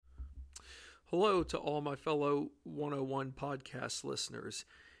Hello to all my fellow 101 podcast listeners.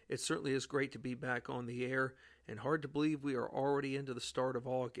 It certainly is great to be back on the air, and hard to believe we are already into the start of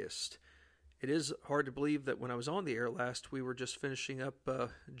August. It is hard to believe that when I was on the air last, we were just finishing up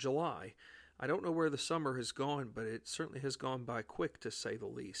July. I don't know where the summer has gone, but it certainly has gone by quick, to say the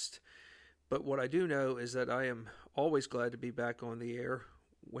least. But what I do know is that I am always glad to be back on the air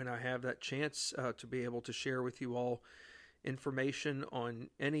when I have that chance to be able to share with you all information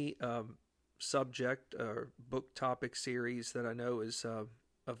on any subject or book topic series that I know is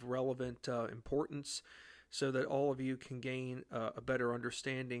of relevant importance, so that all of you can gain a better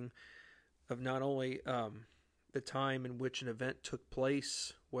understanding of not only the time in which an event took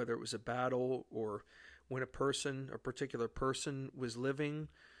place, whether it was a battle or when a particular person was living.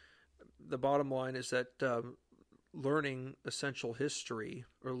 The bottom line is that learning essential history,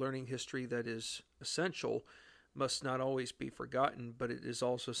 or learning history that is essential, must not always be forgotten, but it is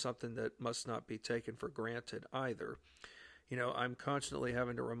also something that must not be taken for granted either. You know, I'm constantly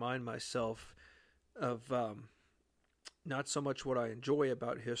having to remind myself of not so much what I enjoy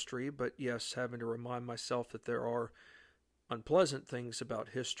about history, but yes, having to remind myself that there are unpleasant things about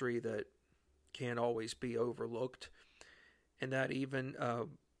history that can't always be overlooked, and that even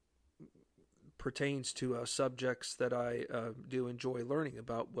pertains to subjects that I do enjoy learning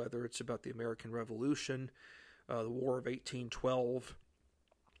about, whether it's about the American Revolution, the War of 1812,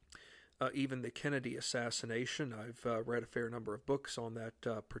 even the Kennedy assassination. I've read a fair number of books on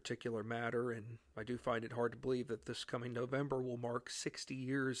that particular matter, and I do find it hard to believe that this coming November will mark 60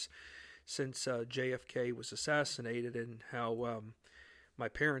 years since JFK was assassinated, and how my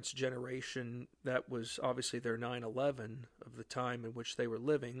parents' generation, that was obviously their 9/11 of the time in which they were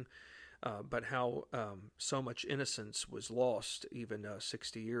living, but how so much innocence was lost even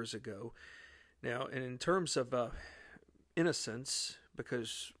 60 years ago. Now, and in terms of innocence,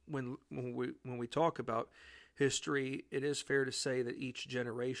 because when we talk about history, it is fair to say that each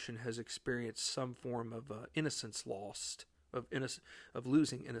generation has experienced some form of innocence lost, of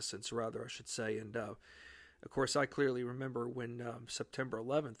losing innocence, rather, I should say. And of course, I clearly remember when September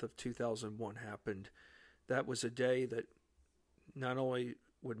 11th of 2001 happened. That was a day that not only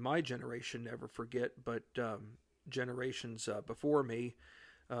would my generation never forget, but generations before me,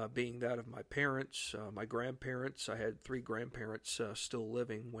 being that of my parents, my grandparents. I had three grandparents still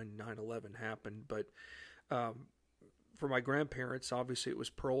living when 9/11 happened. But for my grandparents, obviously it was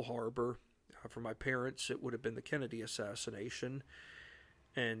Pearl Harbor. For my parents, it would have been the Kennedy assassination.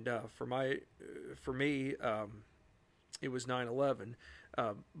 And for me, it was 9/11.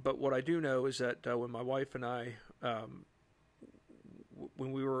 But what I do know is that when my wife and I,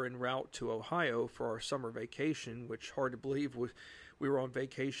 when we were en route to Ohio for our summer vacation, which hard to believe was, we were on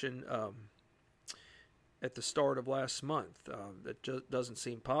vacation at the start of last month. That just doesn't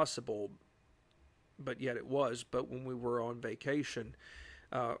seem possible, but yet it was. But when we were on vacation,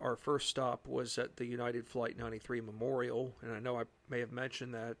 our first stop was at the United Flight 93 Memorial, and I know I may have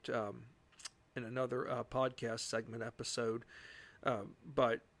mentioned that in another podcast segment episode,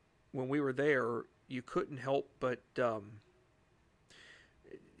 but when we were there, you couldn't help but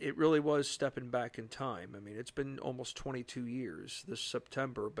it really was stepping back in time. I mean, it's been almost 22 years this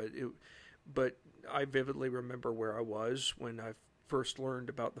September, but I vividly remember where I was when I first learned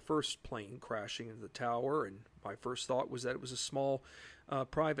about the first plane crashing into the tower, and my first thought was that it was a small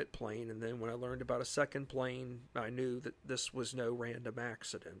private plane, and then when I learned about a second plane, I knew that this was no random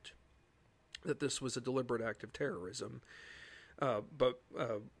accident, that this was a deliberate act of terrorism. But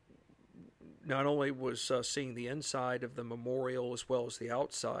not only was seeing the inside of the memorial as well as the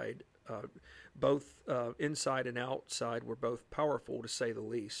outside, both inside and outside were both powerful, to say the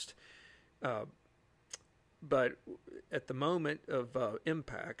least. But at the moment of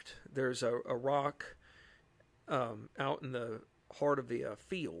impact, there's a rock out in the heart of the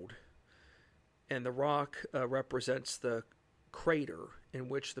field, and the rock represents the crater in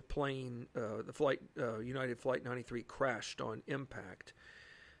which the plane, United Flight 93, crashed on impact.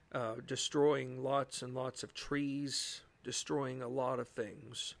 Destroying lots and lots of trees, destroying a lot of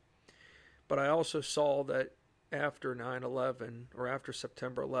things. But I also saw that after 9/11, or after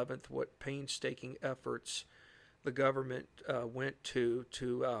September 11th, what painstaking efforts the government went to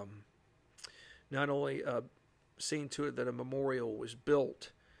not only seeing to it that a memorial was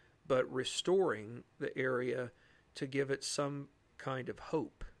built, but restoring the area to give it some kind of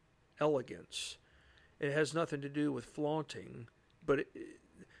hope, elegance. It has nothing to do with flaunting, but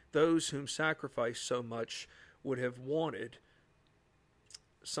those whom sacrificed so much would have wanted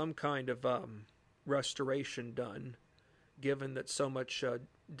some kind of restoration done, given that so much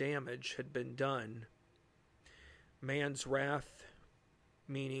damage had been done. Man's wrath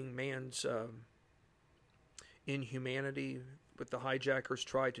meaning man's inhumanity, what the hijackers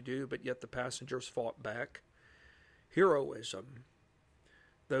tried to do, but yet the passengers fought back. Heroism,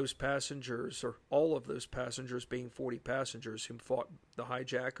 those passengers, or all of those passengers being 40 passengers who fought the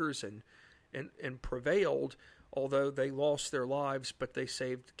hijackers and prevailed, although they lost their lives, but they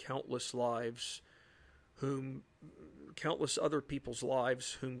saved countless lives, countless other people's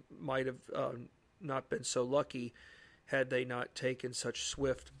lives who might have not been so lucky had they not taken such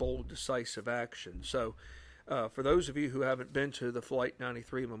swift, bold, decisive action. So for those of you who haven't been to the Flight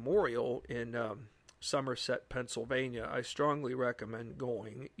 93 Memorial in Somerset, Pennsylvania, I strongly recommend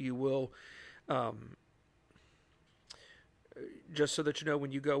going. You will, just so that you know,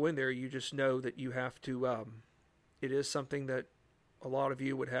 when you go in there, you just know that you have to, it is something that a lot of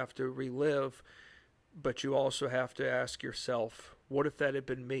you would have to relive, but you also have to ask yourself, what if that had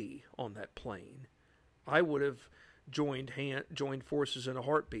been me on that plane? I would have joined forces in a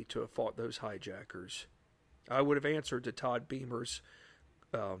heartbeat to have fought those hijackers. I would have answered to Todd Beamer's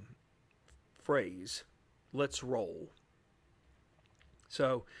phrase, "Let's roll."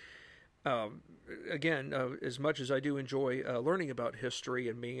 So, again, as much as I do enjoy learning about history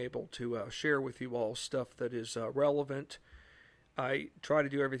and being able to share with you all stuff that is relevant, I try to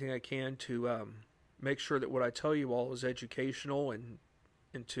do everything I can to make sure that what I tell you all is educational and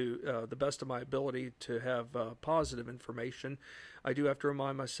to the best of my ability to have positive information. I do have to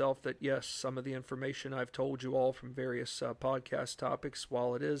remind myself that, yes, some of the information I've told you all from various podcast topics,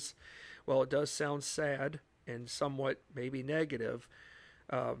 while it does sound sad and somewhat maybe negative,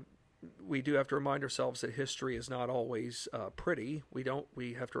 we do have to remind ourselves that history is not always pretty. We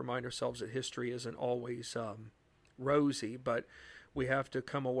have to remind ourselves that history isn't always rosy, but we have to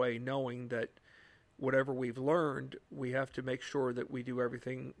come away knowing that whatever we've learned, we have to make sure that we do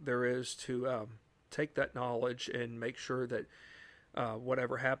everything there is to take that knowledge and make sure that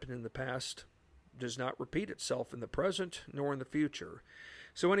whatever happened in the past does not repeat itself in the present nor in the future.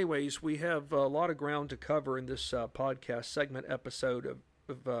 So anyways, we have a lot of ground to cover in this podcast segment episode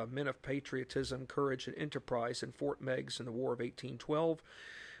of Men of Patriotism, Courage, and Enterprise in Fort Meigs in the War of 1812.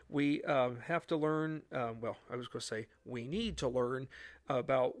 We have to learn, we need to learn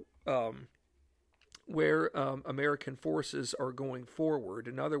about where American forces are going forward.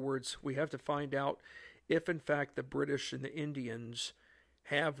 In other words, we have to find out if, in fact, the British and the Indians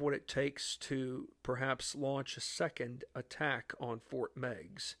have what it takes to perhaps launch a second attack on Fort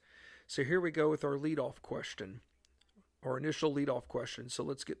Meigs. So here we go with our leadoff question, our initial leadoff question. So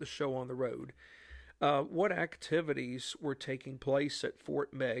let's get the show on the road. What activities were taking place at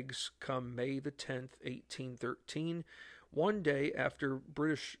Fort Meigs come May the 10th, 1813,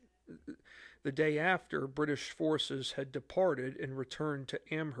 the day after British forces had departed and returned to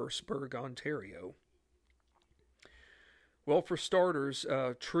Amherstburg, Ontario? Well, for starters,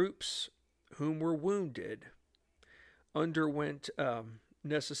 troops whom were wounded underwent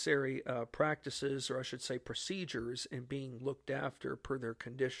necessary practices, or I should say procedures, in being looked after per their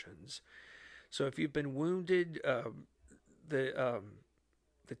conditions. So if you've been wounded, the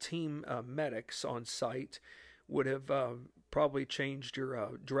team medics on site would have probably changed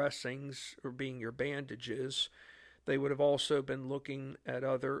your dressings, or being your bandages. They would have also been looking at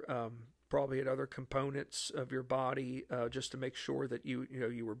other components of your body, just to make sure that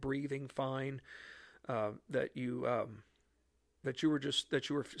you were breathing fine, that you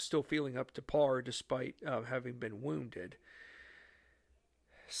were still feeling up to par despite having been wounded.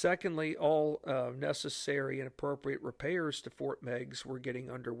 Secondly, all necessary and appropriate repairs to Fort Meigs were getting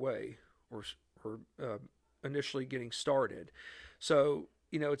underway, or initially getting started. So,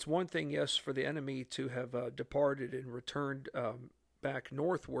 it's one thing, yes, for the enemy to have departed and returned back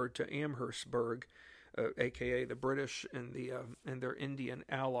northward to Amherstburg, aka the British and their Indian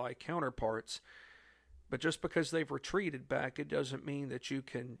ally counterparts. But just because they've retreated back, it doesn't mean that you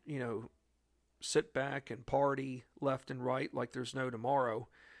can, sit back and party left and right like there's no tomorrow.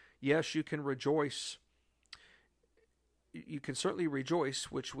 Yes, you can rejoice. You can certainly rejoice,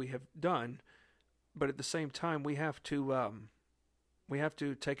 which we have done, but at the same time, we have to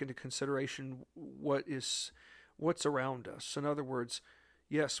take into consideration what's around us. In other words,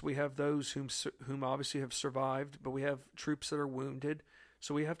 yes, we have those whom obviously have survived, but we have troops that are wounded.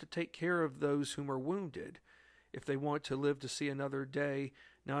 So we have to take care of those whom are wounded if they want to live to see another day,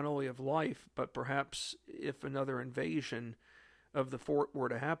 not only of life, but perhaps if another invasion of the fort were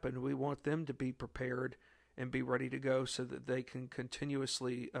to happen, we want them to be prepared and be ready to go so that they can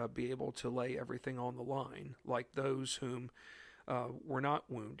continuously be able to lay everything on the line, like those whom were not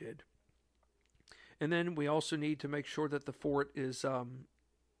wounded. And then we also need to make sure that the fort is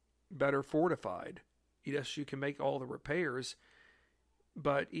better fortified. Yes, you can make all the repairs.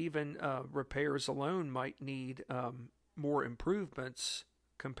 but even repairs alone might need more improvements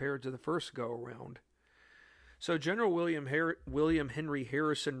compared to the first go around. So General William Henry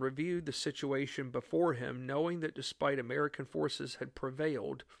Harrison reviewed the situation before him, knowing that despite American forces had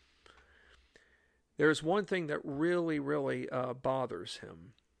prevailed, there's one thing that really, really bothers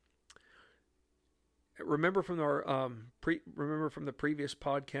him. Remember from the previous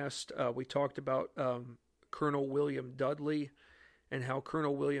podcast, we talked about Colonel William Dudley and how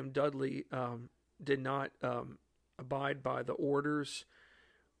Colonel William Dudley did not abide by the orders.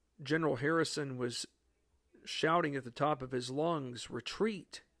 General Harrison was shouting at the top of his lungs,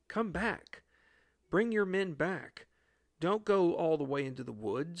 "Retreat! Come back! Bring your men back! Don't go all the way into the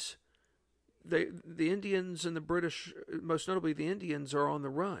woods. The Indians and the British, most notably the Indians, are on the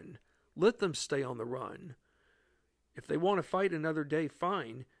run. Let them stay on the run. If they want to fight another day,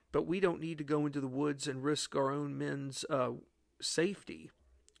 fine, but we don't need to go into the woods and risk our own men's safety.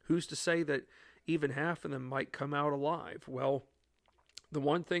 Who's to say that even half of them might come out alive?" Well, the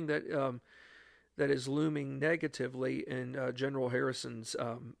one thing that is looming negatively in General Harrison's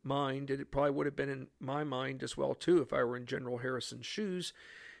mind, and it probably would have been in my mind as well too if I were in General Harrison's shoes,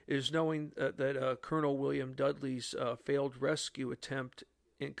 is knowing that Colonel William Dudley's failed rescue attempt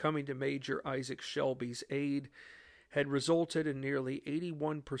in coming to Major Isaac Shelby's aid had resulted in nearly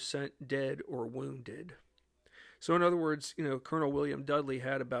 81% dead or wounded. So in other words, Colonel William Dudley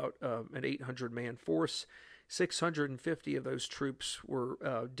had about an 800-man force. 650 of those troops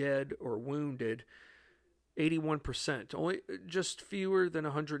were dead or wounded. 81%. Only just fewer than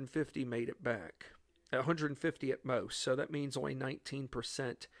 150 made it back. 150 at most. So that means only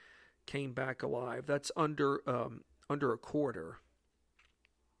 19% came back alive. That's under a quarter.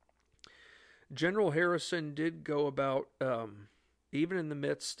 General Harrison did go about, even in the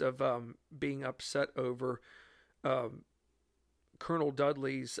midst of being upset over Colonel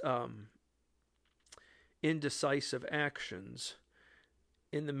Dudley's indecisive actions.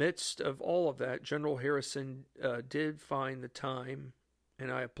 In the midst of all of that, General Harrison did find the time,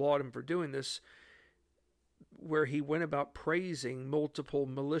 and I applaud him for doing this, where he went about praising multiple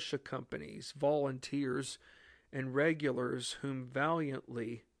militia companies, volunteers, and regulars whom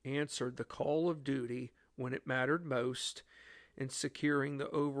valiantly answered the call of duty when it mattered most in securing the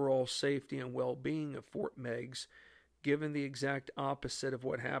overall safety and well-being of Fort Meigs, given the exact opposite of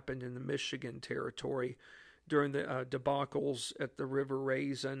what happened in the Michigan Territory during the debacles at the River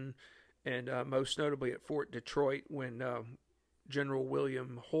Raisin and most notably at Fort Detroit when General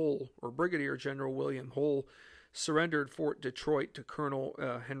William Hull, or Brigadier General William Hull, surrendered Fort Detroit to Colonel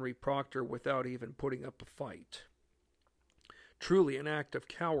Henry Proctor without even putting up a fight. Truly an act of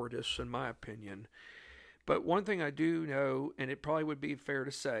cowardice, in my opinion. But one thing I do know, and it probably would be fair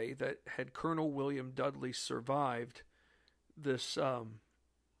to say, that had Colonel William Dudley survived this,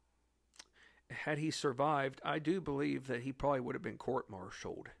 had he survived, I do believe that he probably would have been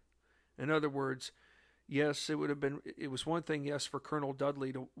court-martialed. In other words, yes, it was one thing, yes, for Colonel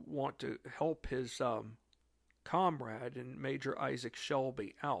Dudley to want to help his comrade and Major Isaac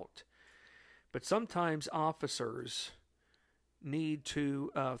Shelby out. But sometimes officers need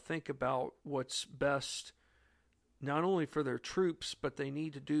to think about what's best not only for their troops, but they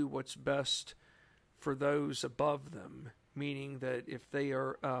need to do what's best for those above them, meaning that if they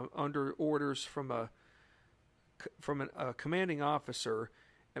are under orders from a commanding officer,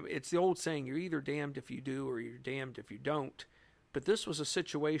 I mean, it's the old saying, you're either damned if you do or you're damned if you don't. But this was a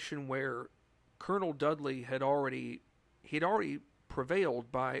situation where Colonel Dudley had already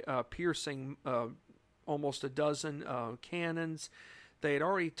prevailed by piercing almost a dozen cannons. They had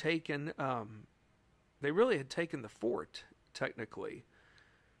already taken, they really had taken the fort, technically.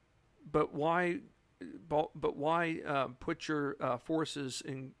 But why put your forces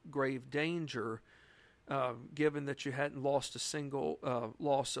in grave danger, given that you hadn't lost a single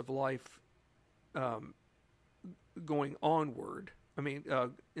loss of life going onward? I mean,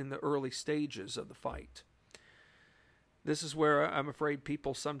 in the early stages of the fight. This is where I'm afraid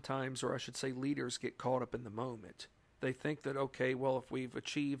people sometimes, or I should say leaders, get caught up in the moment. They think that, okay, well, if we've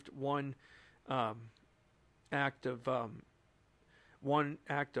achieved one act of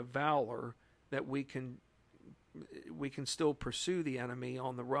valor, that we can still pursue the enemy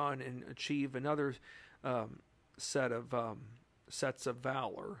on the run and achieve another sets of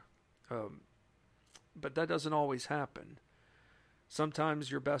valor. But that doesn't always happen. Sometimes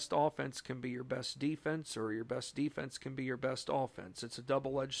your best offense can be your best defense, or your best defense can be your best offense. It's a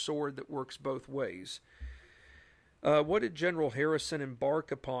double-edged sword that works both ways. What did General Harrison embark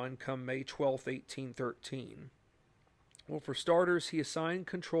upon come May 12, 1813? Well, for starters, he assigned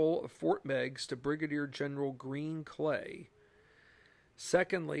control of Fort Meigs to Brigadier General Green Clay.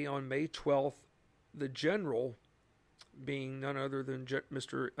 Secondly, on May 12th, the general, being none other than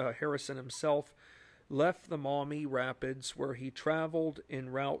Mr. Harrison himself, left the Maumee Rapids, where he traveled en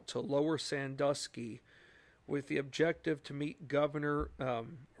route to Lower Sandusky with the objective to meet Governor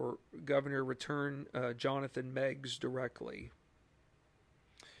Return Jonathan Meigs directly.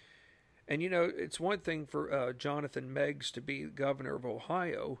 And it's one thing for Jonathan Meigs to be governor of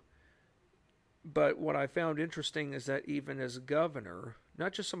Ohio, but what I found interesting is that even as governor,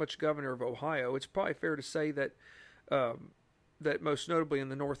 not just so much governor of Ohio, it's probably fair to say that that most notably in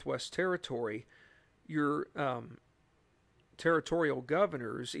the Northwest Territory, your territorial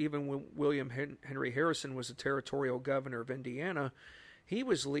governors, even when William Henry Harrison was a territorial governor of Indiana, he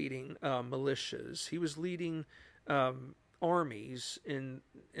was leading militias. He was leading armies in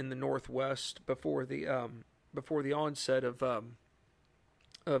the Northwest before the onset of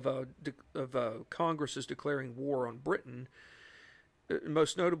Congress's declaring war on Britain.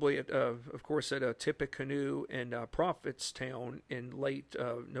 Most notably, of course, at Tippecanoe and Prophetstown in late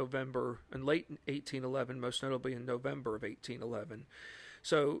November, in late 1811, most notably in November of 1811.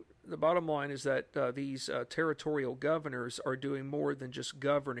 So the bottom line is that these territorial governors are doing more than just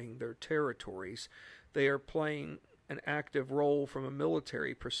governing their territories. They are playing an active role from a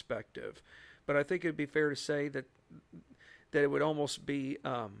military perspective. But I think it would be fair to say that it would almost be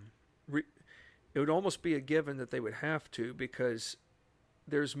a given that they would have to, because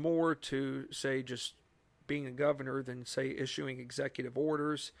there's more to, say, just being a governor than, say, issuing executive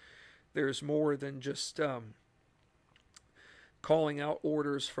orders. There's more than just calling out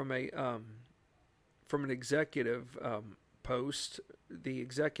orders from an executive post. The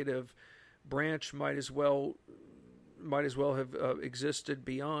executive branch might as well have existed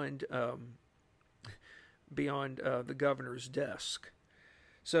beyond the governor's desk.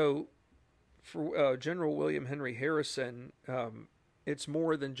 So, for General William Henry Harrison, it's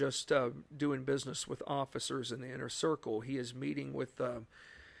more than just doing business with officers in the inner circle. He is meeting with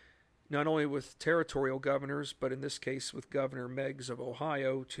not only with territorial governors, but in this case with Governor Meigs of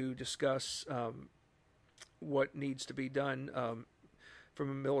Ohio to discuss what needs to be done from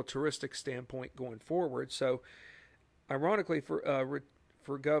a militaristic standpoint going forward. So, ironically, for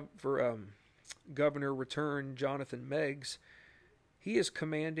Governor Return Jonathan Meigs, he is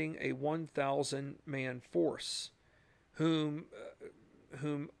commanding a 1,000-man force, whom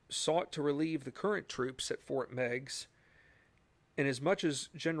sought to relieve the current troops at Fort Meigs. And as much as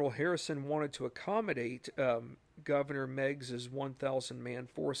General Harrison wanted to accommodate Governor Meigs' 1,000-man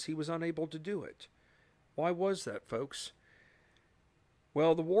force, he was unable to do it. Why was that, folks?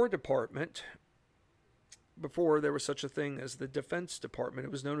 Well, the War Department, before there was such a thing as the Defense Department,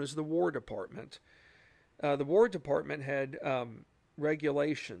 it was known as the War Department. The War Department had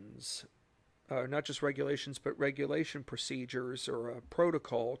regulations, not just regulations, but regulation procedures or a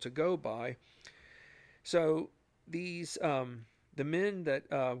protocol to go by. So these, the men that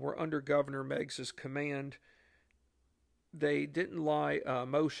were under Governor Meigs' command, they didn't lie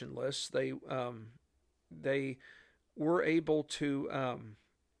motionless. They were able to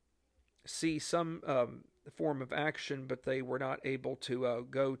see some form of action, but they were not able to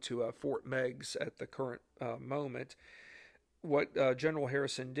go to Fort Meigs at the current moment. What General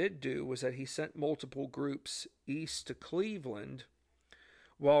Harrison did do was that he sent multiple groups east to Cleveland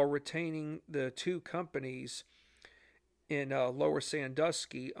while retaining the two companies in Lower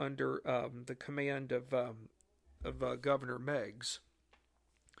Sandusky under the command of Governor Meigs.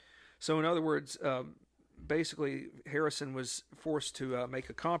 So in other words, basically Harrison was forced to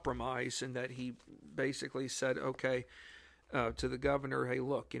make a compromise in that he basically said, okay, to the governor, hey,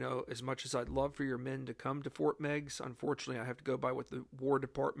 look, as much as I'd love for your men to come to Fort Meigs, unfortunately I have to go by what the War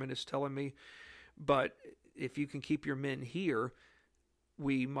Department is telling me. But if you can keep your men here,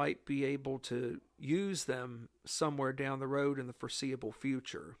 we might be able to use them somewhere down the road in the foreseeable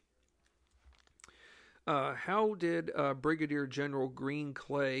future. How did Brigadier General Green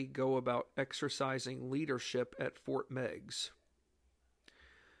Clay go about exercising leadership at Fort Meigs?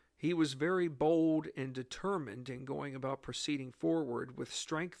 He was very bold and determined in going about proceeding forward with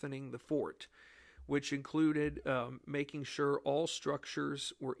strengthening the fort, which included making sure all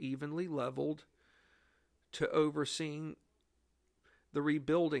structures were evenly leveled, to overseeing the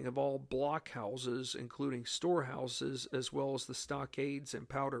rebuilding of all blockhouses, including storehouses, as well as the stockades and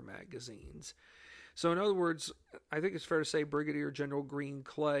powder magazines. So in other words, I think it's fair to say Brigadier General Green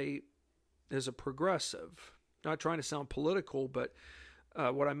Clay is a progressive. Not trying to sound political, but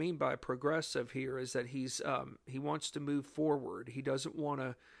what I mean by progressive here is that he wants to move forward. He doesn't want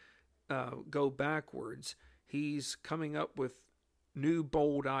to go backwards. He's coming up with new,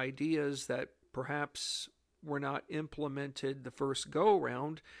 bold ideas that perhaps were not implemented the first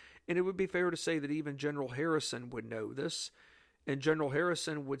go-around. And it would be fair to say that even General Harrison would know this. And General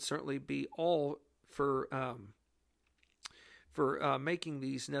Harrison would certainly be all for making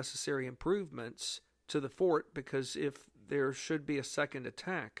these necessary improvements to the fort, because if there should be a second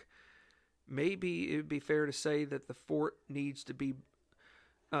attack, maybe it would be fair to say that the fort needs to be,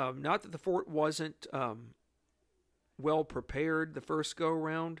 not that the fort wasn't well prepared the first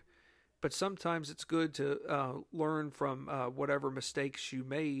go-around, but sometimes it's good to learn from whatever mistakes you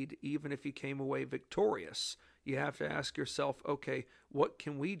made, even if you came away victorious. You have to ask yourself, okay, what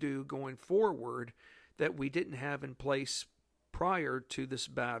can we do going forward that we didn't have in place prior to this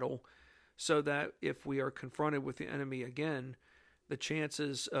battle, so that if we are confronted with the enemy again, the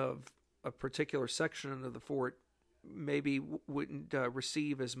chances of a particular section of the fort maybe wouldn't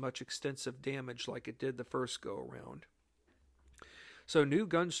receive as much extensive damage like it did the first go-around. So new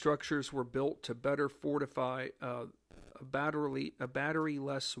gun structures were built to better fortify a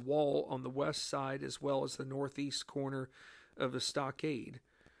battery-less wall on the west side as well as the northeast corner of the stockade.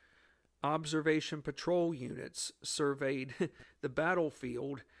 Observation patrol units surveyed the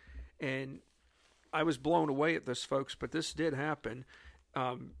battlefield, and I was blown away at this, folks, but this did happen.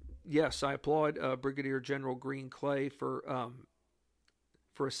 Yes, I applaud Brigadier General Green Clay for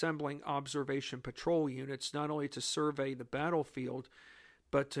assembling observation patrol units, not only to survey the battlefield,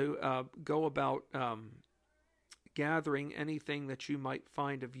 but to go about gathering anything that you might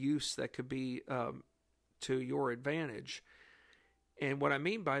find of use that could be to your advantage. And what I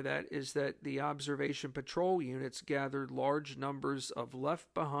mean by that is that the observation patrol units gathered large numbers of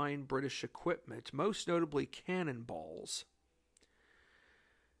left-behind British equipment, most notably cannonballs.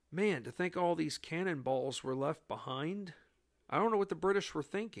 Man, to think all these cannonballs were left behind. I don't know what the British were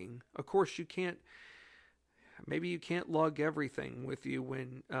thinking. Of course, maybe you can't lug everything with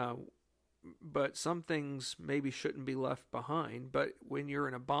you but some things maybe shouldn't be left behind. But when you're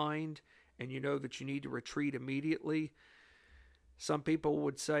in a bind and you know that you need to retreat immediately, some people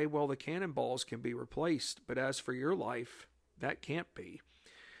would say, well, the cannonballs can be replaced, but as for your life, that can't be.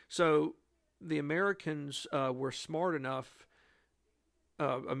 So the Americans were smart enough,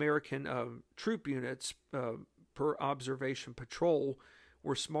 American troop units per observation patrol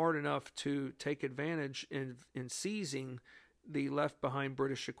were smart enough to take advantage in seizing the left-behind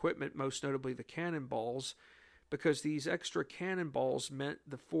British equipment, most notably the cannonballs, because these extra cannonballs meant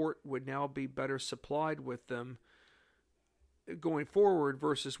the fort would now be better supplied with them going forward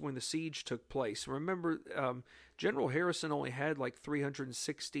versus when the siege took place. Remember, General Harrison only had like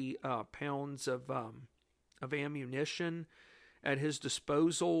 360 pounds of ammunition at his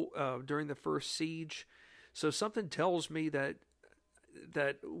disposal during the first siege. So something tells me that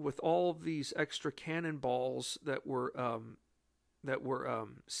with all these extra cannonballs that were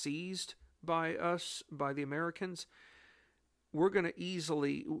seized by the Americans, we're going to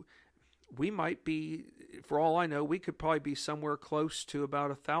easily. We might be, for all I know, we could probably be somewhere close to about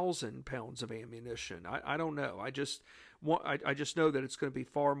 1,000 pounds of ammunition. I don't know. I just know that it's going to be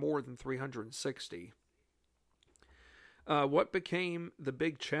far more than 360. What became the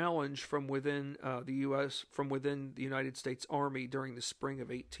big challenge from within the United States Army during the spring of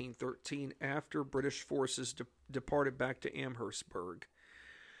 1813, after British forces departed back to Amherstburg?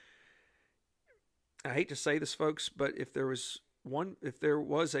 I hate to say this, folks, but if there was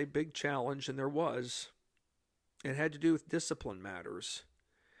a big challenge, and there was, it had to do with discipline matters.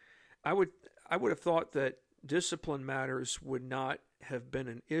 I would have thought that discipline matters would not have been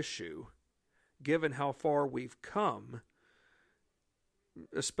an issue, given how far we've come,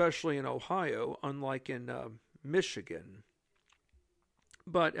 especially in Ohio, unlike in Michigan.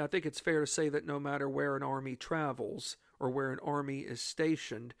 But I think it's fair to say that no matter where an army travels or where an army is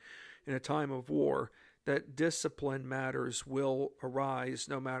stationed in a time of war, that discipline matters will arise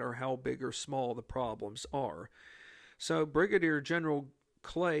no matter how big or small the problems are. So Brigadier General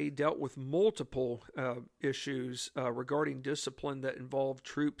Clay dealt with multiple issues regarding discipline that involved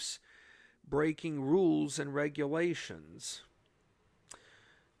troops breaking rules and regulations.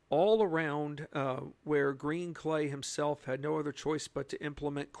 All around where Green Clay himself had no other choice but to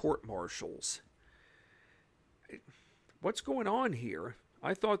implement court-martials. What's going on here?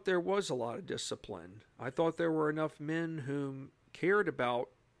 I thought there was a lot of discipline. I thought there were enough men who cared about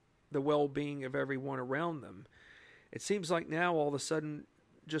the well-being of everyone around them. It seems like now, all of a sudden,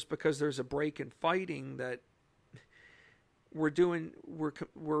 just because there's a break in fighting, that we're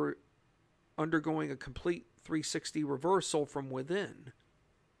undergoing a complete 360 reversal from within.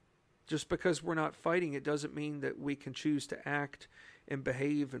 Just because we're not fighting, it doesn't mean that we can choose to act and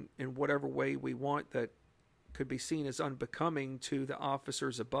behave in whatever way we want that could be seen as unbecoming to the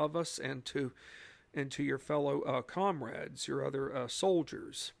officers above us and to and to your fellow comrades, your other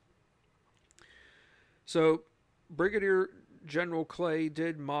soldiers. So, Brigadier General Clay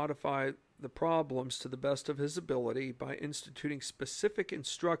did modify the problems to the best of his ability by instituting specific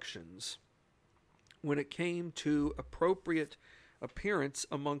instructions when it came to appropriate appearance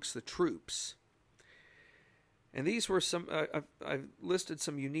amongst the troops. And these were some, I've listed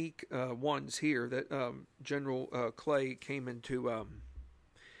some unique ones here that General Clay came into,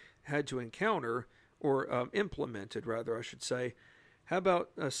 had to encounter, or implemented rather, I should say. How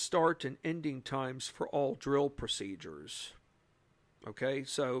about start and ending times for all drill procedures? Okay,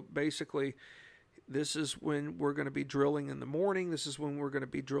 so basically, this is when we're going to be drilling in the morning. This is when we're going to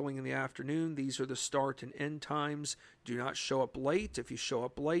be drilling in the afternoon. These are the start and end times. Do not show up late. If you show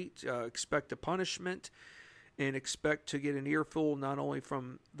up late, expect a punishment, and expect to get an earful not only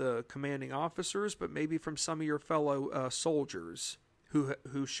from the commanding officers, but maybe from some of your fellow soldiers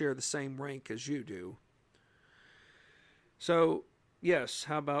who share the same rank as you do. So, yes,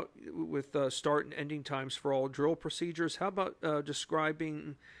 how about with start and ending times for all drill procedures? How about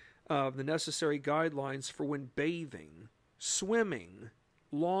describing the necessary guidelines for when bathing, swimming,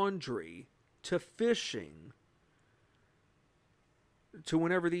 laundry, to fishing, to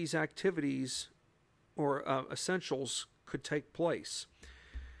whenever these activities or essentials could take place?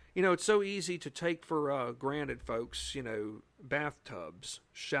 You know, it's so easy to take for granted, folks, you know, bathtubs,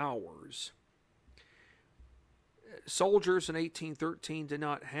 showers. Soldiers in 1813 did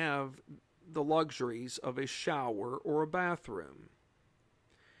not have the luxuries of a shower or a bathroom.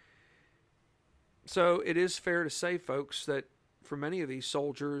 So it is fair to say, folks, that for many of these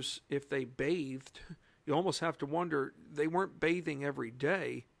soldiers, if they bathed, you almost have to wonder, they weren't bathing every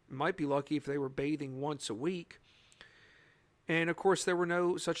day. Might be lucky if they were bathing once a week. And of course, there were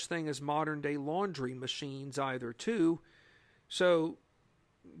no such thing as modern day laundry machines either, too. So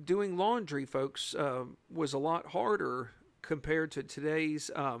doing laundry, folks, was a lot harder compared to today's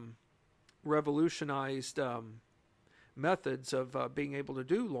revolutionized methods of being able to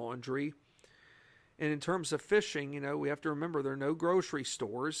do laundry. And in terms of fishing, you know, we have to remember there are no grocery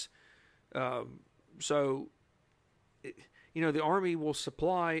stores. So, you know, the Army will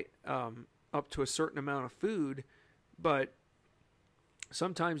supply up to a certain amount of food, but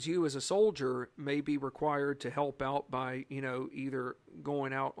sometimes you as a soldier may be required to help out by, you know, either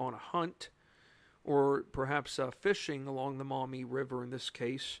going out on a hunt or perhaps fishing along the Maumee River in this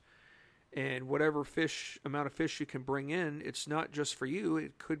case. And whatever amount of fish you can bring in, it's not just for you.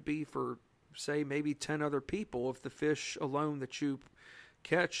 It could be for, say, maybe 10 other people if the fish alone that you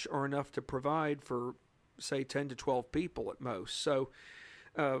catch are enough to provide for, say, 10 to 12 people at most. So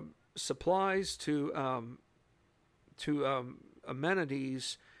supplies to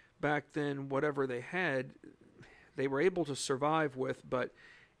amenities back then, whatever they had, they were able to survive with, but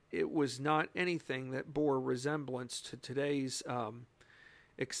it was not anything that bore resemblance to today's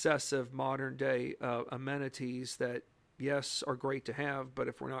excessive modern day amenities that, yes, are great to have, but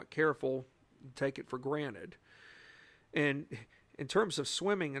if we're not careful, take it for granted. And in terms of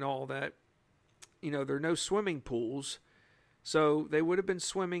swimming and all that, you know, there are no swimming pools, so they would have been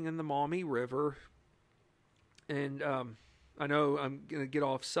swimming in the Maumee River. And I know I'm going to get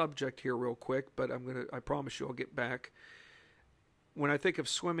off subject here real quick, but I promise you I'll get back. When I think of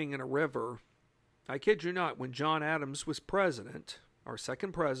swimming in a river, I kid you not, when John Adams was president, our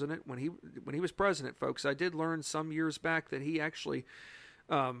second president, when he was president, folks, I did learn some years back that he actually,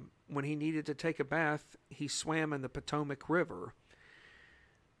 when he needed to take a bath, he swam in the Potomac River.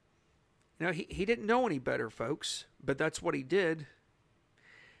 Now, he didn't know any better, folks, but that's what he did.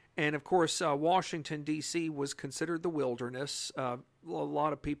 And, of course, Washington, D.C. was considered the wilderness. A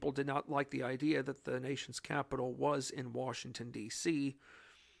lot of people did not like the idea that the nation's capital was in Washington, D.C.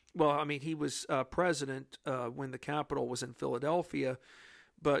 Well, I mean, he was president when the capital was in Philadelphia,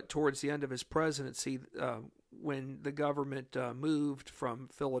 but towards the end of his presidency, when the government moved from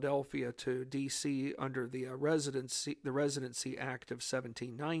Philadelphia to D.C. under the Residency Act of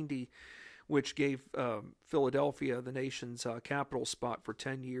 1790, which gave Philadelphia the nation's capital spot for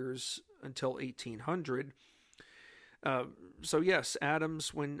 10 years until 1800. So yes,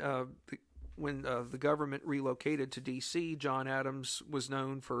 Adams, when the government relocated to D.C., John Adams was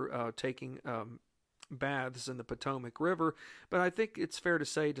known for taking baths in the Potomac River. But I think it's fair to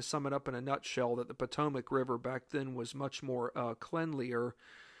say, to sum it up in a nutshell, that the Potomac River back then was much more cleanlier.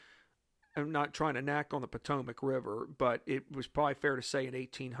 I'm not trying to knack on the Potomac River, but it was probably fair to say in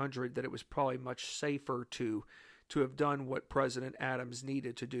 1800 that it was probably much safer to have done what President Adams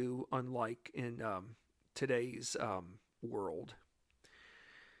needed to do, unlike in today's world.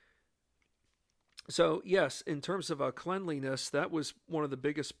 So, yes, in terms of cleanliness, that was one of the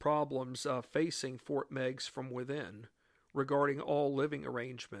biggest problems facing Fort Meigs from within regarding all living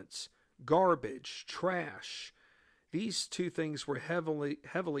arrangements. Garbage, trash, these two things were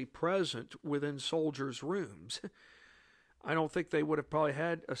heavily present within soldiers' rooms. I don't think they would have probably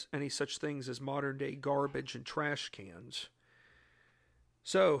had any such things as modern day garbage and trash cans.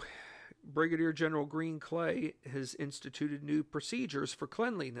 So, Brigadier General Green Clay has instituted new procedures for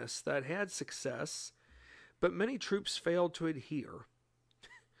cleanliness that had success, but many troops failed to adhere.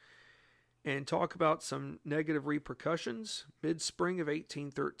 And talk about some negative repercussions. Mid spring of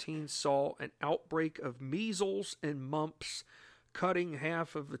 1813 saw an outbreak of measles and mumps, cutting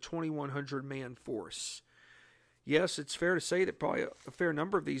half of the 2,100 man force. Yes, it's fair to say that probably a fair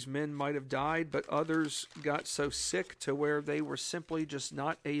number of these men might have died, but others got so sick to where they were simply just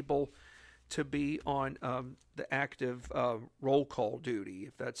not able to be on the active roll call duty,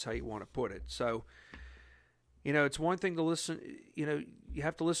 if that's how you want to put it. So, it's one thing to listen, you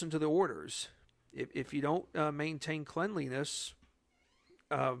have to listen to the orders. If you don't maintain cleanliness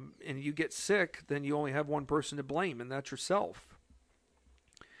and you get sick, then you only have one person to blame, and that's yourself.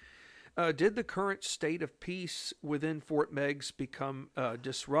 Did the current state of peace within Fort Meigs become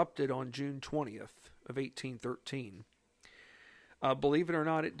disrupted on June 20th of 1813? Believe it or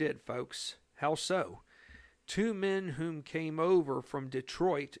not, it did, folks. How so? Two men whom came over from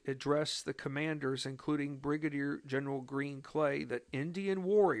Detroit addressed the commanders, including Brigadier General Green Clay, that Indian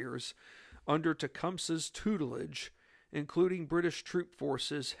warriors under Tecumseh's tutelage, including British troop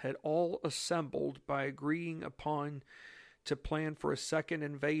forces, had all assembled by agreeing upon to plan for a second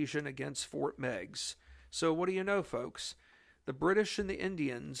invasion against Fort Meigs. So what do you know, folks? The British and the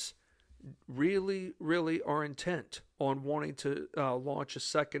Indians really are intent on wanting to launch a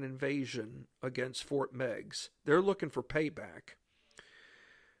second invasion against Fort Meigs. They're looking for payback.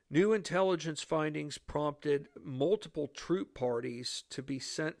 New intelligence findings prompted multiple troop parties to be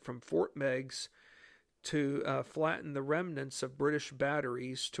sent from Fort Meigs to flatten the remnants of British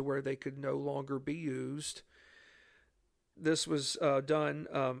batteries to where they could no longer be used. This was done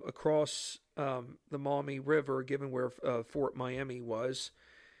across the Maumee River, given where Fort Miami was.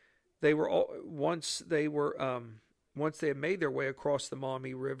 They were all, once they had made their way across the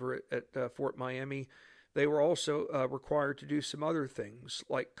Maumee River at Fort Miami, they were also required to do some other things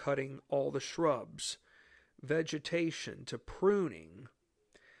like cutting all the shrubs, vegetation, to pruning,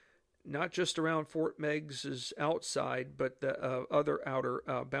 not just around Fort Meigs' outside, but the other outer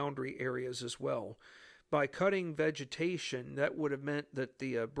boundary areas as well. By cutting vegetation, that would have meant that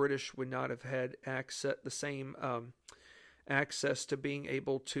the British would not have had the same access to being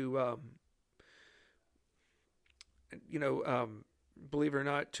able to, believe it or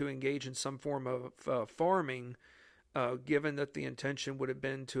not, to engage in some form of farming, given that the intention would have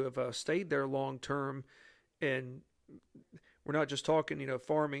been to have stayed there long term. And we're not just talking,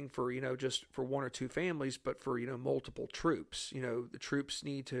 farming for, just for one or two families, but for, multiple troops. The troops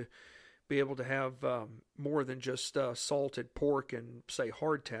need to be able to have more than just salted pork and, say,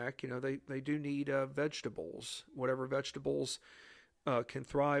 hardtack. They do need vegetables, whatever vegetables can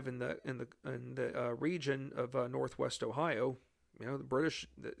thrive in the region of Northwest Ohio. The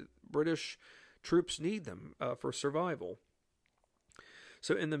British troops need them for survival.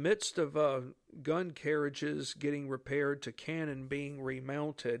 So in the midst of gun carriages getting repaired to cannon being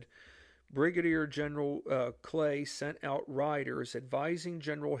remounted, Brigadier General Clay sent out riders advising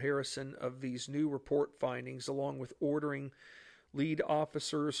General Harrison of these new report findings, along with ordering lead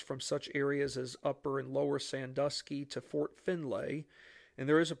officers from such areas as Upper and Lower Sandusky to Fort Finlay. And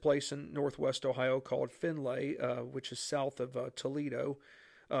there is a place in northwest Ohio called Finlay, which is south of Toledo,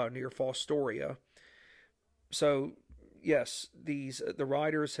 near Fostoria. So, yes, the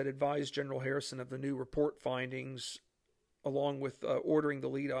riders had advised General Harrison of the new report findings, along with ordering the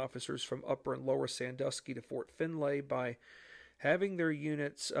lead officers from Upper and Lower Sandusky to Fort Finlay by having their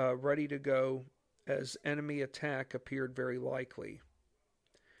units ready to go as enemy attack appeared very likely.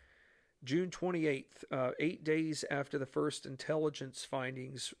 June 28th, 8 days after the first intelligence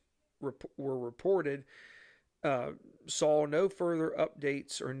findings were reported, saw no further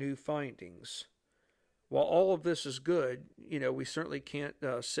updates or new findings. While all of this is good, we certainly can't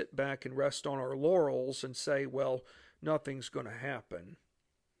sit back and rest on our laurels and say, well, nothing's going to happen.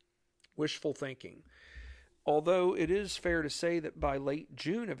 Wishful thinking. Although it is fair to say that by late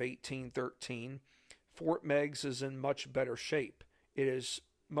June of 1813, Fort Meigs is in much better shape. It is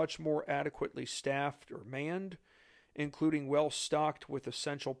much more adequately staffed or manned, including well stocked with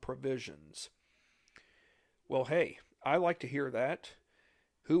essential provisions. Well, hey, I like to hear that.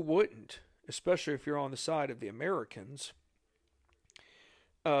 Who wouldn't? Especially if you're on the side of the Americans.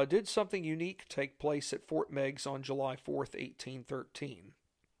 did something unique take place at Fort Meigs on July 4th, 1813?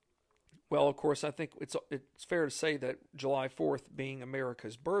 Well, of course, I think it's fair to say that July 4th being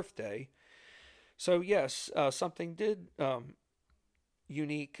America's birthday. So, yes, something did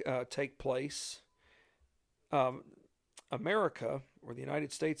unique take place. Um, America, or the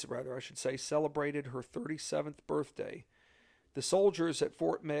United States rather, I should say, celebrated her 37th birthday. The soldiers at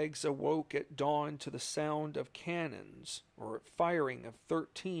Fort Meigs awoke at dawn to the sound of cannons, or firing of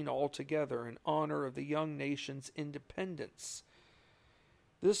 13 altogether, in honor of the young nation's independence.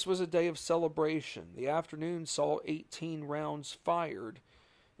 This was a day of celebration. The afternoon saw 18 rounds fired,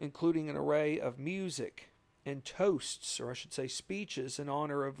 including an array of music and toasts, or I should say speeches, in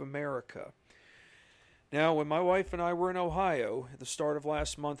honor of America. Now, when my wife and I were in Ohio at the start of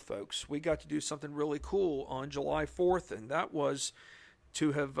last month, folks, we got to do something really cool on July 4th, and that was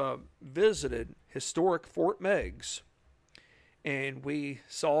to have visited historic Fort Meigs. And we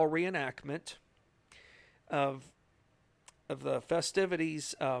saw a reenactment of the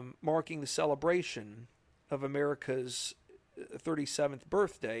festivities marking the celebration of America's 37th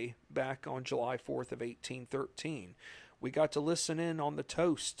birthday back on July 4th of 1813. We got to listen in on the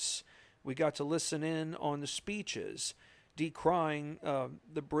toasts. We got to listen in on the speeches decrying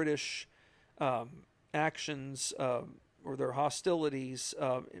the British actions or their hostilities,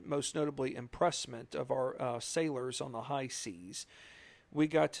 most notably impressment of our sailors on the high seas. We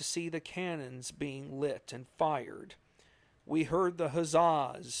got to see the cannons being lit and fired. We heard the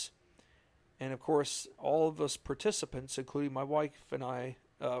huzzas. And of course, all of us participants, including my wife and I,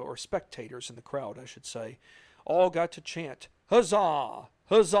 or spectators in the crowd, I should say, all got to chant "Huzzah!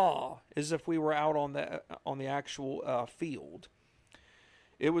 Huzzah!" as if we were out on the actual field.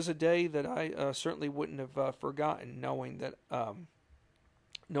 It was a day that I certainly wouldn't have forgotten, knowing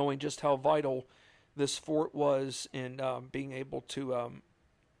just how vital this fort was in being able to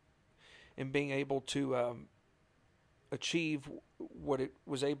achieve what it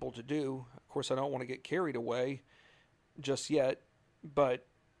was able to do. Of course, I don't want to get carried away just yet, but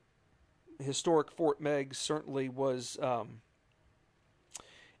historic Fort Meigs certainly was.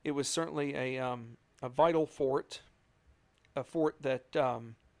 It was certainly a vital fort, a fort that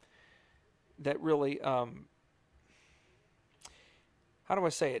that really how do I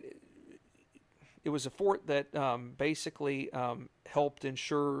say it? It was a fort that basically helped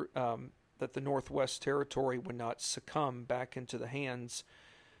ensure that the Northwest Territory would not succumb back into the hands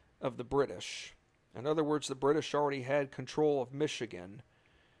of the British. In other words, the British already had control of Michigan,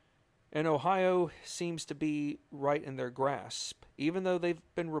 and Ohio seems to be right in their grasp. Even though they've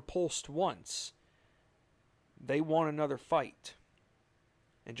been repulsed once, they want another fight.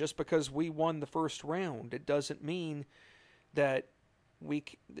 And just because we won the first round, it doesn't mean that we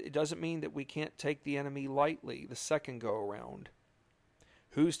can't take the enemy lightly the second go around.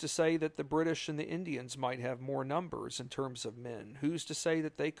 Who's to say that the British and the Indians might have more numbers in terms of men? Who's to say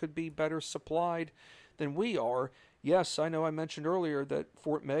that they could be better supplied than we are? Yes, I know I mentioned earlier that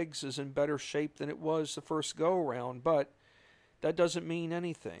Fort Meigs is in better shape than it was the first go-around, but that doesn't mean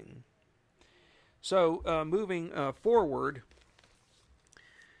anything. So, moving forward,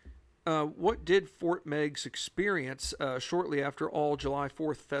 what did Fort Meigs experience shortly after all July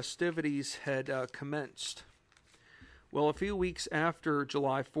 4th festivities had commenced? Well, a few weeks after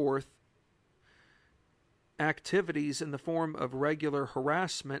July 4th, activities in the form of regular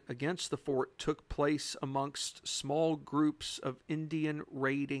harassment against the fort took place amongst small groups of Indian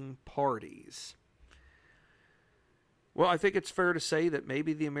raiding parties. Well, I think it's fair to say that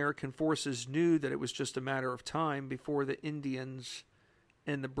maybe the American forces knew that it was just a matter of time before the Indians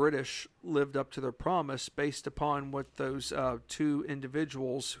and the British lived up to their promise based upon what those two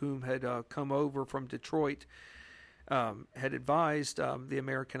individuals whom had come over from Detroit had advised the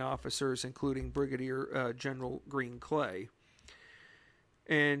American officers, including Brigadier General Green Clay.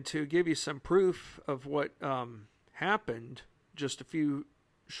 And to give you some proof of what happened just a few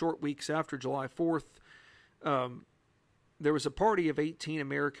short weeks after July 4th, there was a party of 18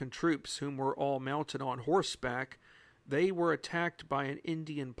 American troops whom were all mounted on horseback. They were attacked by an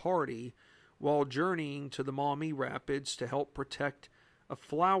Indian party while journeying to the Maumee Rapids to help protect a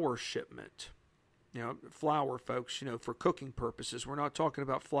flour shipment. Flour, folks, for cooking purposes. We're not talking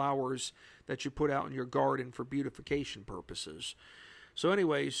about flowers that you put out in your garden for beautification purposes. So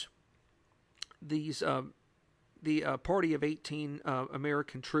anyways, the party of 18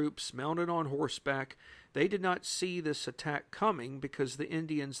 American troops mounted on horseback, they did not see this attack coming because the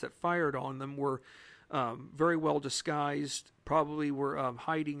Indians that fired on them were very well disguised, probably were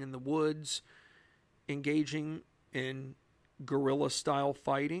hiding in the woods, engaging in guerrilla-style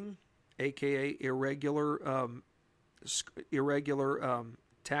fighting, aka irregular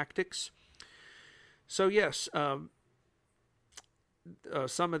tactics. So yes, some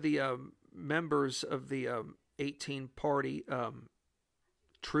of the members of the 18 party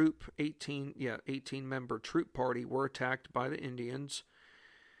troop 18 member troop party were attacked by the Indians.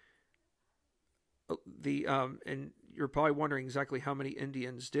 And you're probably wondering exactly how many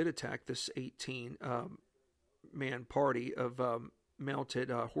Indians did attack this 18 man party of mounted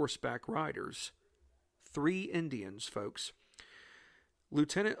horseback riders. 3 Indians, folks.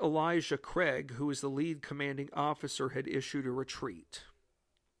 Lieutenant Elijah Craig, who was the lead commanding officer, had issued a retreat.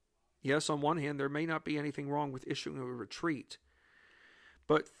 Yes, on one hand, there may not be anything wrong with issuing a retreat,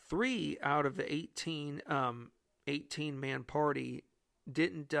 but 3 out of the 18-man party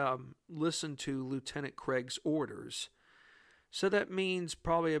didn't listen to Lieutenant Craig's orders. So that means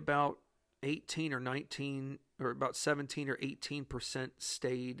probably about 18 or 19, or about 17 or 18%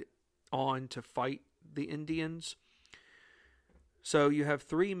 stayed on to fight the Indians. So you have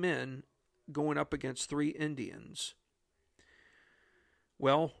 3 men going up against 3 Indians.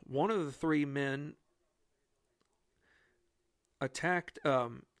 Well, one of the 3 men attacked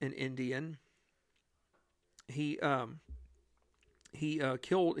an Indian. He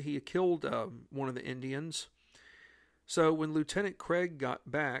killed one of the Indians. So when Lieutenant Craig got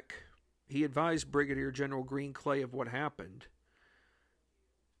back, he advised Brigadier General Green Clay of what happened.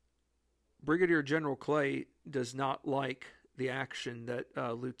 Brigadier General Clay does not like the action that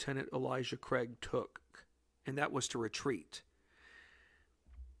Lieutenant Elijah Craig took, and that was to retreat.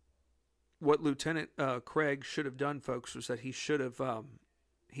 What Lieutenant Craig should have done, folks, was that he should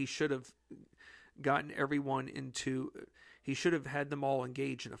have gotten everyone into. He should have had them all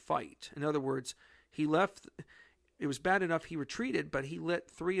engage in a fight. In other words, he left. It was bad enough he retreated, but he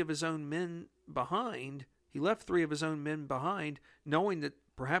let 3 of his own men behind. He left 3 of his own men behind, knowing that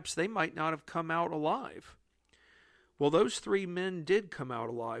perhaps they might not have come out alive. Well, those 3 men did come out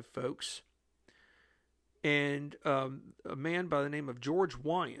alive, folks. And a man by the name of George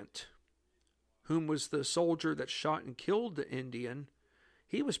Wyant, whom was the soldier that shot and killed the Indian,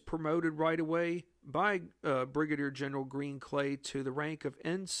 he was promoted right away by Brigadier General Green Clay to the rank of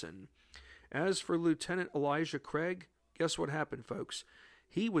ensign. As for Lieutenant Elijah Craig, guess what happened, folks?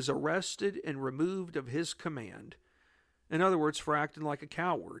 He was arrested and removed of his command. In other words, for acting like a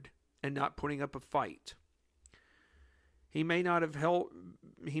coward and not putting up a fight. He may not have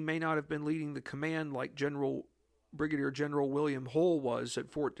been leading the command like Brigadier General William Hull was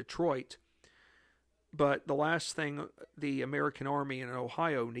at Fort Detroit. But the last thing the American Army in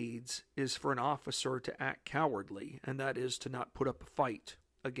Ohio needs is for an officer to act cowardly, and that is to not put up a fight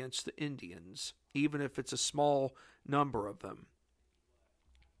against the Indians, even if it's a small number of them.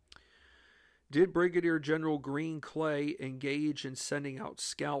 Did Brigadier General Green Clay engage in sending out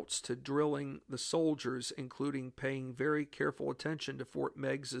scouts to drilling the soldiers, including paying very careful attention to Fort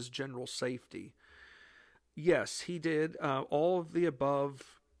Meigs's general safety? Yes, he did all of the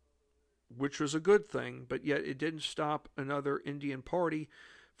above, which was a good thing, but yet it didn't stop another Indian party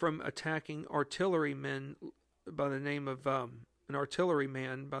from attacking artillerymen by the name of an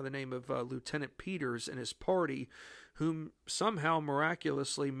artilleryman by the name of Lieutenant Peters and his party, whom somehow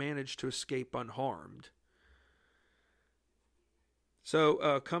miraculously managed to escape unharmed.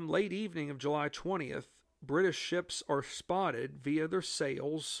 So, come late evening of July 20th, British ships are spotted via their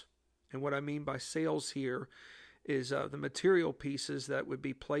sails, and what I mean by sails here is the material pieces that would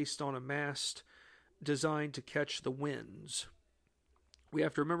be placed on a mast designed to catch the winds. We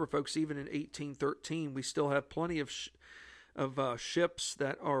have to remember, folks, even in 1813, we still have plenty of ships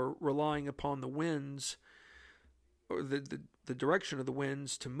that are relying upon the winds, or the direction of the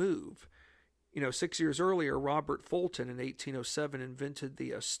winds to move. 6 years earlier, Robert Fulton in 1807 invented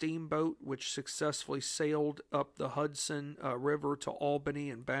the steamboat, which successfully sailed up the Hudson River to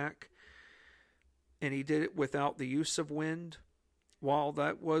Albany and back. And he did it without the use of wind. While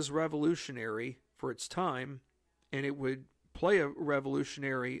that was revolutionary for its time, and it would play a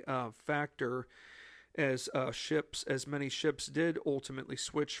revolutionary factor as many ships did ultimately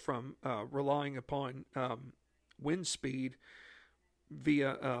switch from relying upon wind speed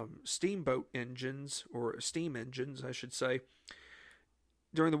via steamboat engines, or steam engines, I should say.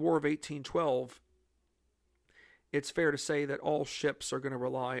 During the War of 1812, it's fair to say that all ships are going to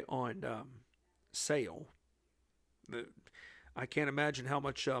rely on sail. I can't imagine how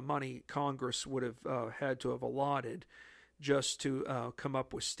much money Congress would have had to have allotted just to come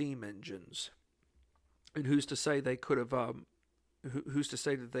up with steam engines. And who's to say they could have? Who's to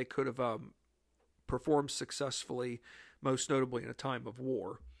say that they could have performed successfully, most notably in a time of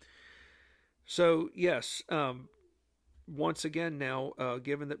war? So yes, once again now,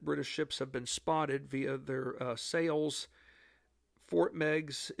 given that British ships have been spotted via their sails, Fort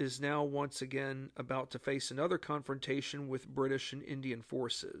Meigs is now once again about to face another confrontation with British and Indian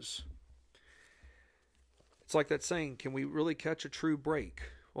forces. It's like that saying, can we really catch a true break?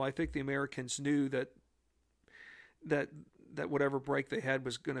 Well, I think the Americans knew that whatever break they had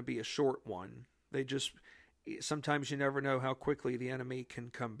was going to be a short one. Sometimes you never know how quickly the enemy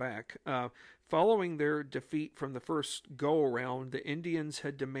can come back. Following their defeat from the first go-around, the Indians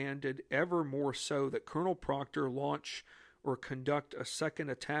had demanded ever more so that Colonel Proctor launch or conduct a second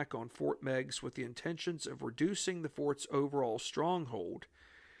attack on Fort Meigs with the intentions of reducing the fort's overall stronghold.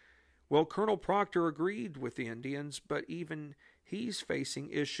 Well, Colonel Proctor agreed with the Indians, but even he's facing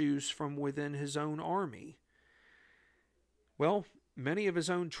issues from within his own army. Well, many of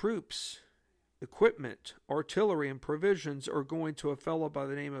his own troops, equipment, artillery, and provisions are going to a fellow by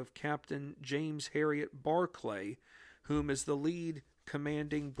the name of Captain James Harriet Barclay, whom is the lead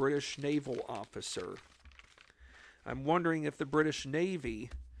commanding British naval officer. I'm wondering if the British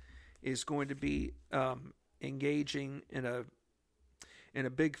Navy is going to be engaging in a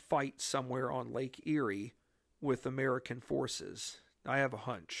big fight somewhere on Lake Erie with American forces. I have a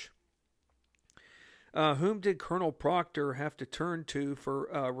hunch. Whom did Colonel Proctor have to turn to for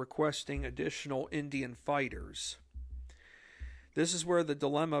requesting additional Indian fighters? This is where the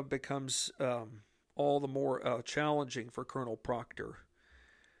dilemma becomes all the more challenging for Colonel Proctor.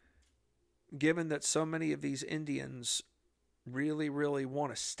 Given that so many of these Indians really, really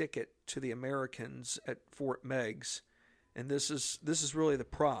want to stick it to the Americans at Fort Meigs, and this is really the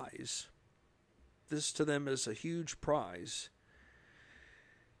prize. This to them is a huge prize.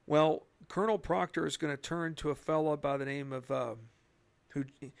 Well, Colonel Proctor is going to turn to a fellow by the name of, who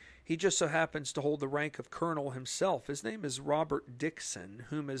he just so happens to hold the rank of colonel himself. His name is Robert Dixon,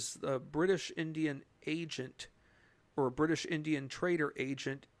 whom is a British Indian agent, or a British Indian trader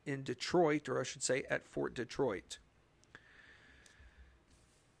agent in Detroit, or I should say at Fort Detroit.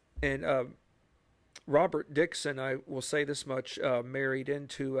 And Robert Dixon, I will say this much, married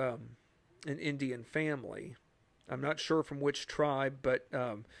into an Indian family. I'm not sure from which tribe,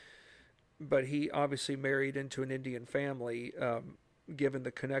 but he obviously married into an Indian family, given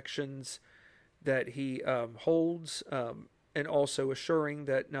the connections that he holds, and also assuring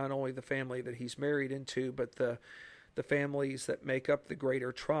that not only the family that he's married into, but the families that make up the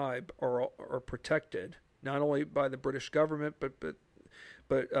greater tribe are protected, not only by the British government,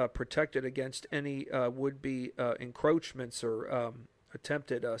 but protected against any would-be encroachments or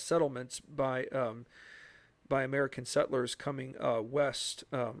attempted settlements by American settlers coming west,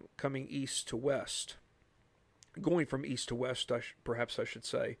 coming east to west, going from east to west, perhaps I should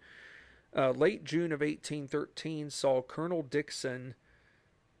say. Late June of 1813 saw Colonel Dixon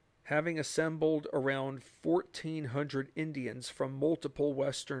having assembled around 1,400 Indians from multiple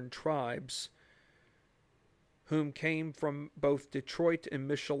western tribes, whom came from both Detroit and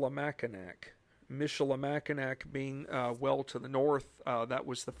Michilimackinac. Michilimackinac being well to the north. That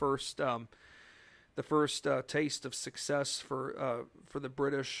was the first taste of success for the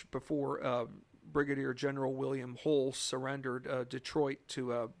British before Brigadier General William Hull surrendered Detroit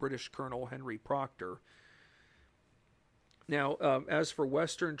to British Colonel Henry Proctor. Now, as for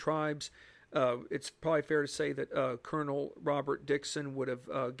Western tribes, it's probably fair to say that Colonel Robert Dixon would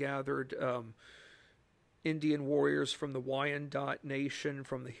have gathered Indian warriors from the Wyandot Nation,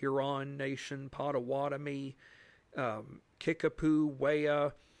 from the Huron Nation, Potawatomi, Kickapoo,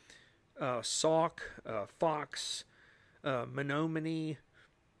 Wea, Sauk, Fox, Menominee.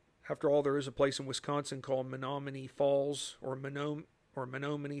 After all, there is a place in Wisconsin called Menominee Falls, or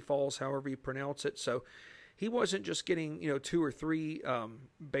Menominee Falls, however you pronounce it. So he wasn't just getting 2 or 3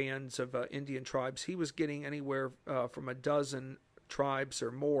 bands of Indian tribes. He was getting anywhere from a dozen tribes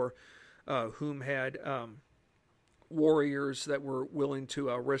or more, whom had warriors that were willing to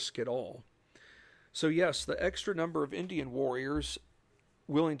risk it all. So yes, the extra number of Indian warriors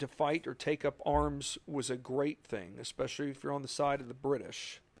willing to fight or take up arms was a great thing, especially if you're on the side of the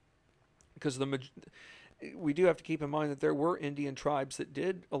British. Because we do have to keep in mind that there were Indian tribes that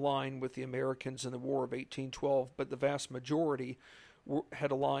did align with the Americans in the War of 1812, but the vast majority had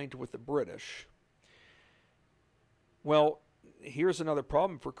aligned with the British. Well, here's another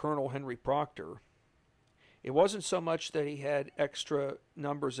problem for Colonel Henry Proctor. It wasn't so much that he had extra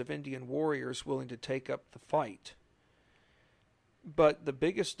numbers of Indian warriors willing to take up the fight, but the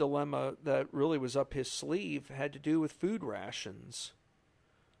biggest dilemma that really was up his sleeve had to do with food rations.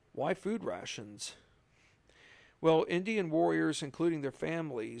 Why food rations? Well, Indian warriors, including their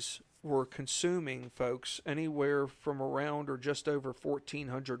families, were consuming, folks, anywhere from around or just over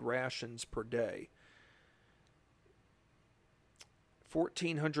 1,400 rations per day.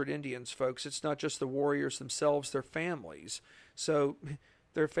 1,400 Indians, folks. It's not just the warriors themselves, their families. So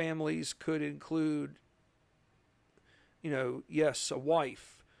their families could include, yes, a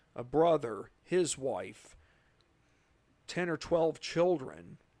wife, a brother, his wife, 10 or 12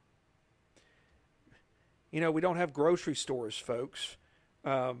 children. We don't have grocery stores, folks.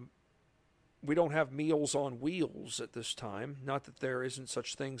 We don't have Meals on Wheels at this time. Not that there isn't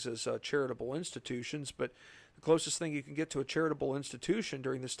such things as charitable institutions, but the closest thing you can get to a charitable institution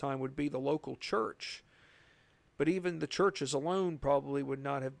during this time would be the local church. But even the churches alone probably would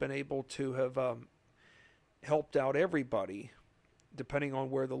not have been able to have helped out everybody, depending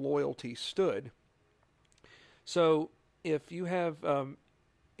on where the loyalty stood. So if you have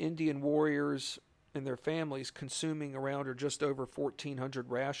Indian warriors and their families consuming around or just over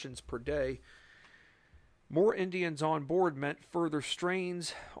 1,400 rations per day, more Indians on board meant further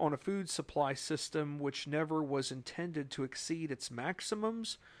strains on a food supply system which never was intended to exceed its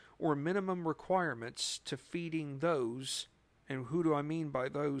maximums or minimum requirements to feeding those, and who do I mean by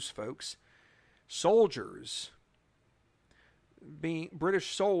those, folks? Soldiers, being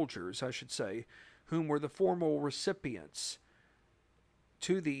British soldiers, I should say, whom were the formal recipients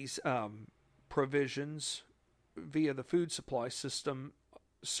to these provisions via the food supply system,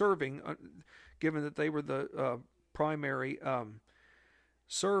 serving, given that they were the primary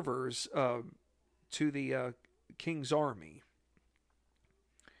servers to the King's Army.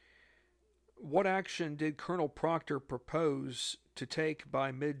 What action did Colonel Proctor propose to take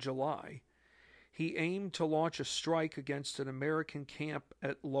by mid-July? He aimed to launch a strike against an American camp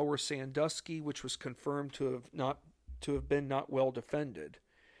at Lower Sandusky, which was confirmed to have been not well defended.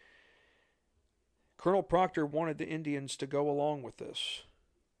 Colonel Proctor wanted the Indians to go along with this,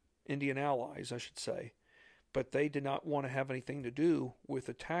 Indian allies, I should say, but they did not want to have anything to do with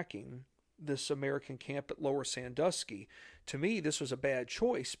attacking this American camp at Lower Sandusky. To me, this was a bad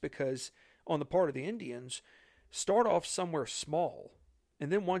choice because on the part of the Indians, start off somewhere small,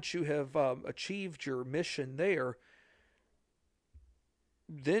 and then once you have achieved your mission there,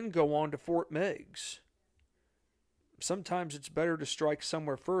 then go on to Fort Meigs. Sometimes it's better to strike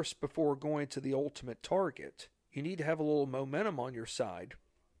somewhere first before going to the ultimate target. You need to have a little momentum on your side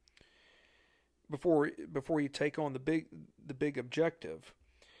before you take on the big objective.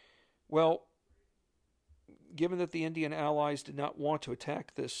 Well, given that the Indian allies did not want to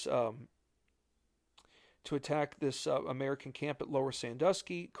attack this American camp at Lower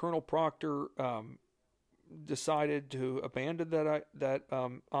Sandusky, Colonel Proctor decided to abandon that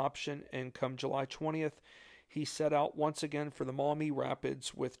option, and come July 20th, he set out once again for the Maumee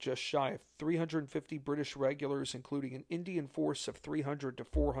Rapids with just shy of 350 British regulars, including an Indian force of 300 to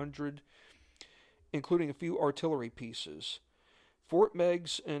 400, including a few artillery pieces. Fort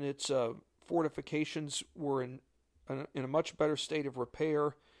Meigs and its fortifications were in a much better state of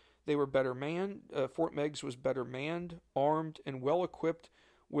repair. They were better manned. Fort Meigs was better manned, armed, and well equipped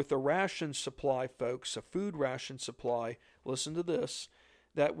with a ration supply, folks, a food ration supply. Listen to this,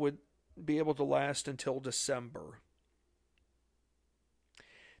 that would be able to last until December.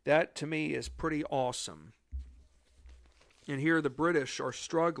 That, to me, is pretty awesome. And here the British are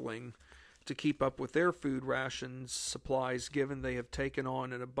struggling to keep up with their food rations supplies, given they have taken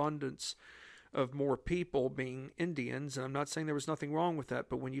on an abundance of more people, being Indians. And I'm not saying there was nothing wrong with that,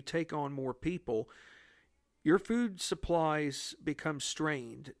 but when you take on more people, your food supplies become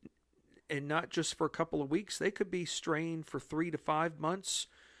strained. And not just for a couple of weeks. They could be strained for 3 to 5 months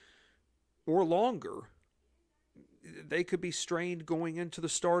or longer. They could be strained going into the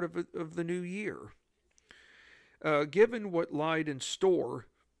start of the new year. Given what lied in store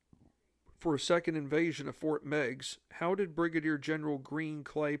for a second invasion of Fort Meigs, how did Brigadier General Green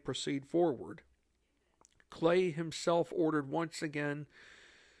Clay proceed forward? Clay himself ordered once again,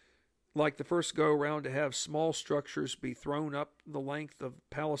 like the first go-around, to have small structures be thrown up the length of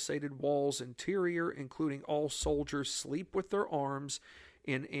palisaded walls interior, including all soldiers sleep with their arms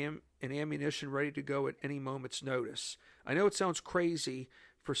and ammunition ready to go at any moment's notice. I know it sounds crazy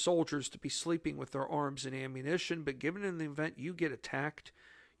for soldiers to be sleeping with their arms and ammunition, but given in the event you get attacked,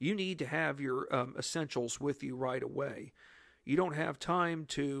 you need to have your essentials with you right away. You don't have time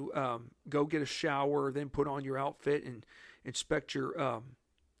to go get a shower, then put on your outfit and inspect your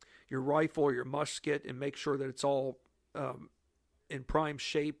rifle or your musket and make sure that it's all in prime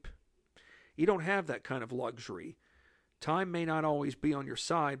shape. You don't have that kind of luxury. Time may not always be on your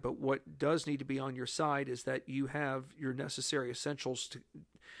side, but what does need to be on your side is that you have your necessary essentials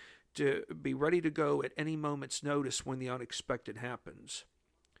to be ready to go at any moment's notice when the unexpected happens.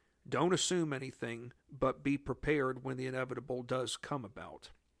 Don't assume anything, but be prepared when the inevitable does come about.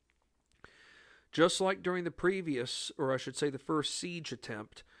 Just like during the previous, or I should say the first siege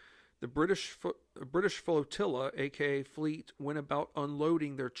attempt, The British flotilla, aka fleet, went about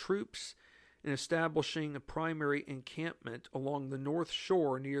unloading their troops and establishing a primary encampment along the north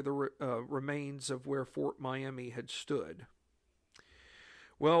shore near the remains of where Fort Miami had stood.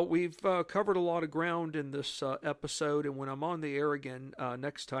 Well, we've covered a lot of ground in this episode, and when I'm on the air again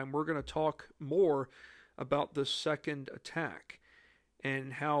next time, we're going to talk more about the second attack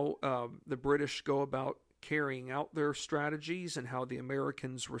and how the British go about carrying out their strategies and how the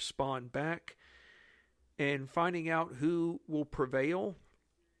Americans respond back, and finding out who will prevail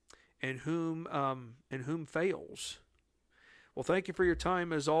and whom fails. Well, thank you for your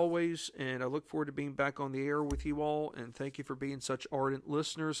time as always, and I look forward to being back on the air with you all, and thank you for being such ardent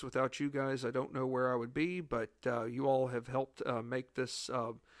listeners. Without you guys, I don't know where I would be, but you all have helped make this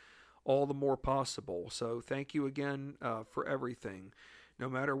all the more possible. So thank you again for everything. No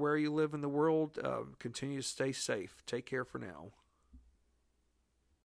matter where you live in the world, continue to stay safe. Take care for now.